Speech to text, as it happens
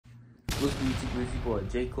What's good, YouTube? It's your boy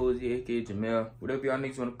ijaykozy, aka Jamel, whatever y'all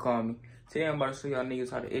niggas wanna call me. Today I'm about to show y'all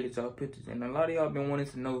niggas how to edit y'all pictures, and a lot of y'all been wanting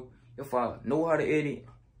to know if I know how to edit.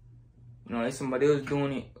 You know, if somebody else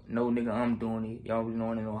doing it, no nigga, I'm doing it. Y'all really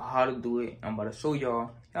want to know how to do it. I'm about to show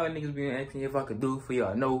y'all. Y'all niggas been asking if I could do it for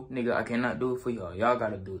y'all. No, nigga, I cannot do it for y'all. Y'all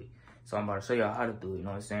gotta do it. So I'm about to show y'all how to do it, you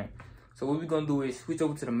know what I'm saying? So what we gonna do is switch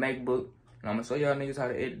over to the MacBook, and I'm gonna show y'all niggas how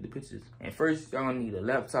to edit the pictures. And first, y'all gonna need a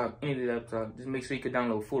laptop, any laptop. Just make sure you can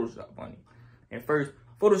download Photoshop on it. And first,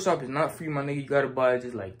 Photoshop is not free, my nigga. You gotta buy it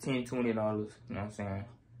just like $10, $20, you know what I'm saying?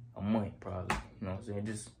 A month, probably, you know what I'm saying?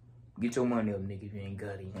 Just get your money up, nigga, if you ain't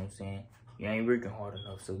got it, you know what I'm saying? You ain't working hard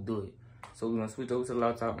enough, so do it. So we're gonna switch over to the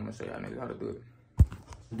laptop. I'm gonna show y'all niggas how to do it.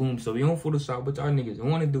 Boom, so we on Photoshop. What y'all niggas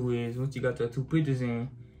wanna do is, once you got your two pictures in,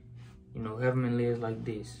 you know, have them in layers like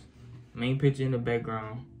this. Main picture in the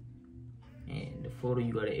background, and the photo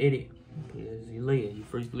you gotta edit. Put it as your layer, your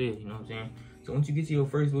first layer, you know what I'm saying? So once you get to your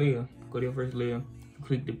first layer, go to your first layer,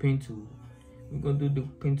 click the pen tool. We're gonna do the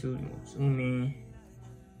pen tool, you know, zoom in,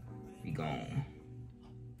 be gone.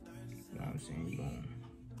 You know what I'm saying? You gonna,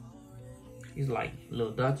 it's like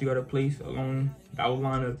little dots you gotta place along the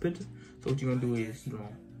outline of the picture. So what you're gonna do is you gonna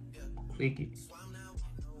click it.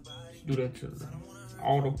 Do that to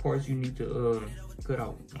all the parts you need to cut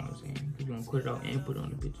out. You know what I'm saying? You're gonna cut it out and put it on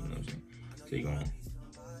the picture. You know what I'm saying? So you're gonna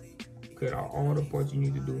cut out all the parts you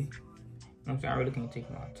need to do. You know what I'm saying? I really can't take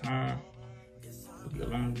my time. It'll be a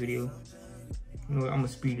long video. You know what? I'm gonna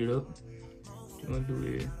speed it up. What you're gonna do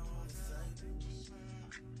is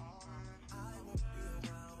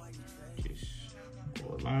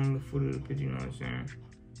along the foot of the picture, you know what I'm saying?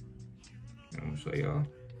 I'm gonna show y'all.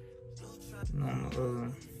 You know, I'm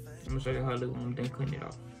gonna show you how to look when I'm done cutting it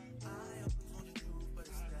off.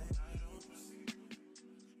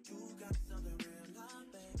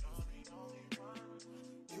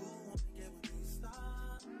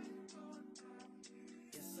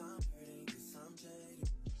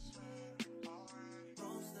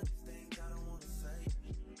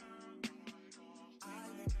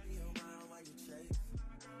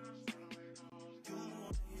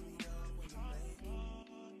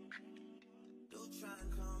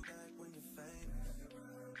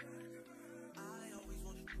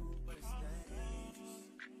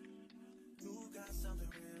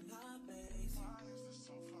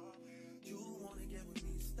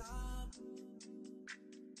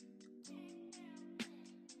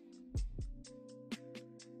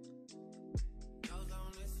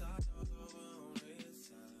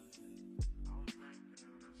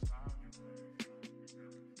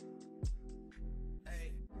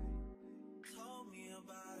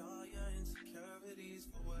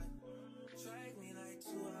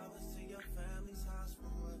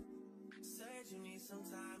 You need some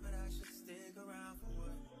time, but I should stick around for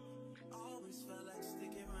what? Always felt like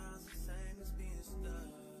sticking around's the same as being stuck.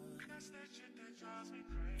 That's that shit that drives me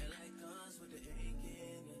crazy. It like guns with the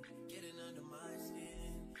aching and getting under my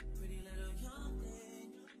skin. Pretty little young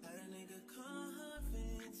thing, had a nigga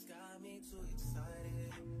convinced, got me too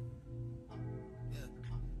excited. Yeah.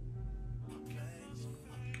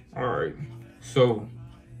 All right, so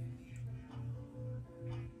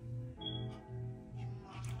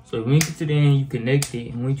when you get to the end, you connect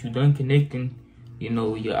it, and once you're done connecting, you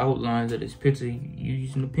know, your outlines of this picture, you're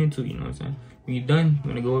using the pen tool, you know what I'm saying? When you're done,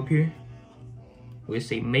 you're gonna go up here, where it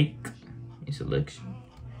say make and selection.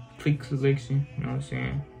 Click selection, you know what I'm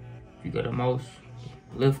saying? If you got a mouse,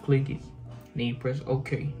 left click it, then you press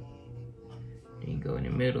OK. Then you go in the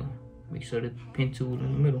middle, make sure the pen tool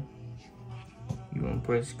in the middle. You're gonna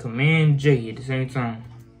press Command J at the same time.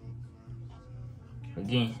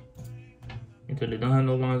 Again. Until it don't have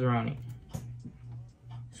no lines around it.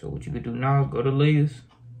 So what you could do now, go to layers,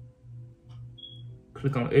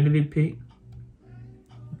 click on edited pic.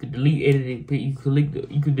 You could delete edited pic. You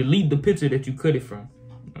could delete the picture that you cut it from.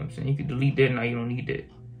 You know what I'm saying? You could delete that, now you don't need that.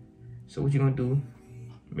 So what you're gonna do,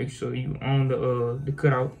 make sure you own the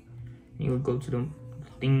cutout. And you'll go to the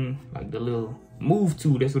thing, like the little move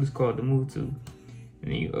tool, that's what it's called, the move tool.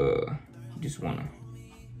 And then you just wanna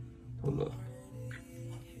hold up.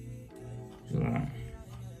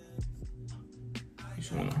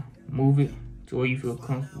 Just wanna move it to where you feel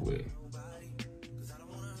comfortable with.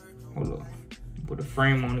 Hold up. Put a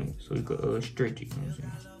frame on it so you could stretch it, you know what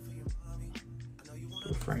I'm saying?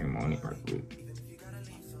 Put a frame on it right quick.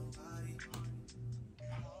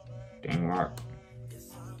 Dang right.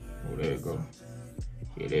 Oh, there you go.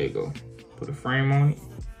 Yeah, there you go. Put a frame on it.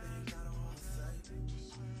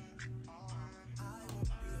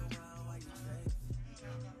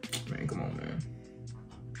 Man, come on, man.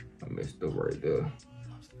 I messed up right there.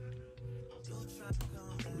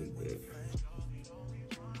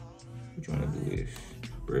 what you wanna do is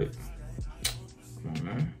spread. Come on,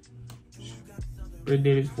 man. Spread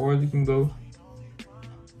that as far as you can go.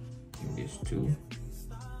 And this too.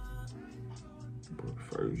 But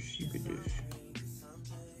first, you could just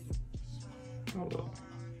hold up.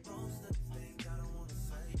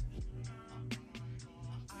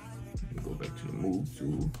 Go back to the move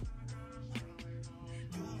tool.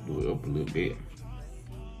 Do it up a little bit.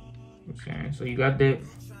 Okay, so you got that.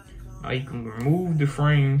 Now you can remove the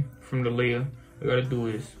frame from the layer. All you gotta do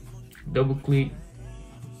is double click.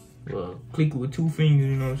 Click it with 2 fingers,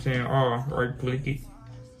 you know what I'm saying? Or right click it.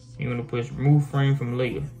 You're gonna push remove frame from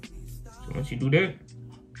layer. So once you do that,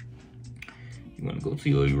 you wanna go to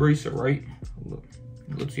your eraser, right? Look,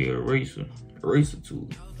 go to your eraser tool.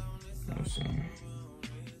 You know what I'm saying?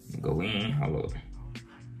 Go in, hold up.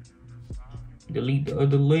 Delete the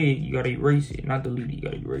other leg, you gotta erase it. Not delete it, you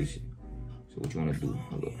gotta erase it. So what you wanna do,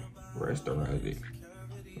 hold up, rasterize it.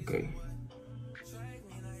 Okay.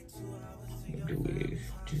 What you do is,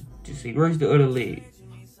 just erase the other leg.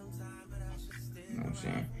 You know what I'm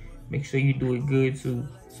saying? Make sure you do it good too,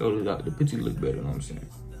 so that the picture look better, you know what I'm saying?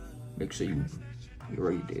 Make sure you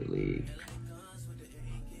erase that leg.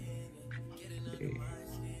 Okay.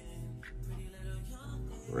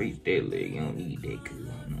 Erase that leg, you don't need that, cause you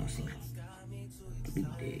know what I'm saying?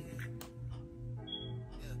 Delete that.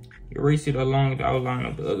 Erase it along the outline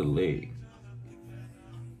of the other leg.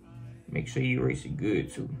 Make sure you erase it good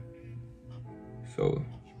too. So,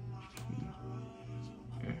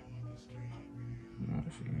 yeah. You know what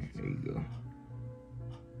I'm saying? There you go.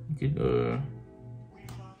 You could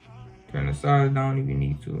turn the size down if you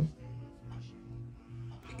need to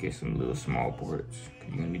get some little small parts, cause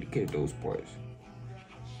you're gonna need to get those parts.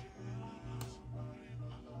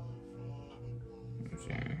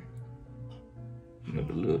 You know,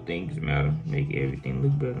 the little things matter, make everything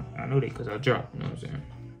look better. I know that because I dropped, you know what I'm saying?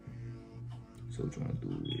 So what you want to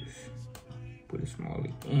do is put it small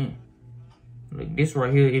in. Like this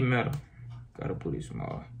right here, it matter. Gotta put it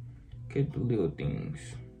small. Get the little things.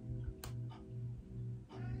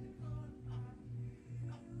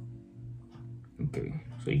 Okay,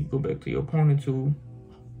 so you go back to your pointer tool.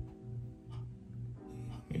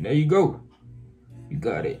 And there you go. You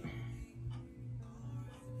got it.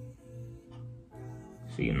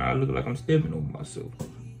 See, now I look like I'm stepping over myself.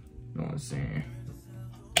 You know what I'm saying?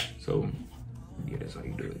 So, yeah, that's how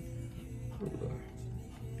you do it.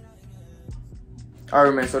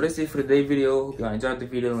 Alright, man, so that's it for today's video. Hope y'all enjoyed the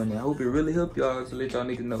video, and I hope it really helped y'all to let y'all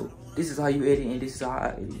niggas know this is how you edit and this is how I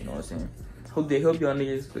edit, you know what I'm saying? Hope they help y'all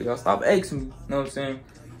niggas, so y'all stop asking me, you know what I'm saying?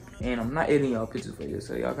 And I'm not editing y'all pictures for you,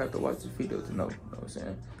 so y'all have to watch this video to know, you know what I'm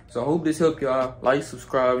saying? So I hope this helped y'all. Like,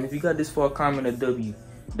 subscribe, and if you got this far, comment a W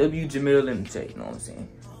Jamil in the chat, you know what I'm saying?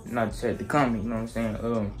 Not just had to comment, you know what I'm saying? You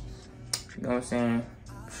know what I'm saying?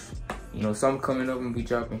 You know, something coming up and be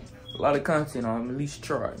dropping a lot of content on, at least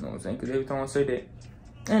try, you know what I'm saying? Because every time I say that,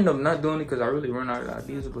 I end up not doing it because I really run out of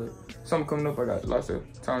ideas, but something coming up, I got lots of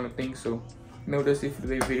time to think. So, you know, that's it for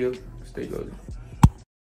today's video. Stay good.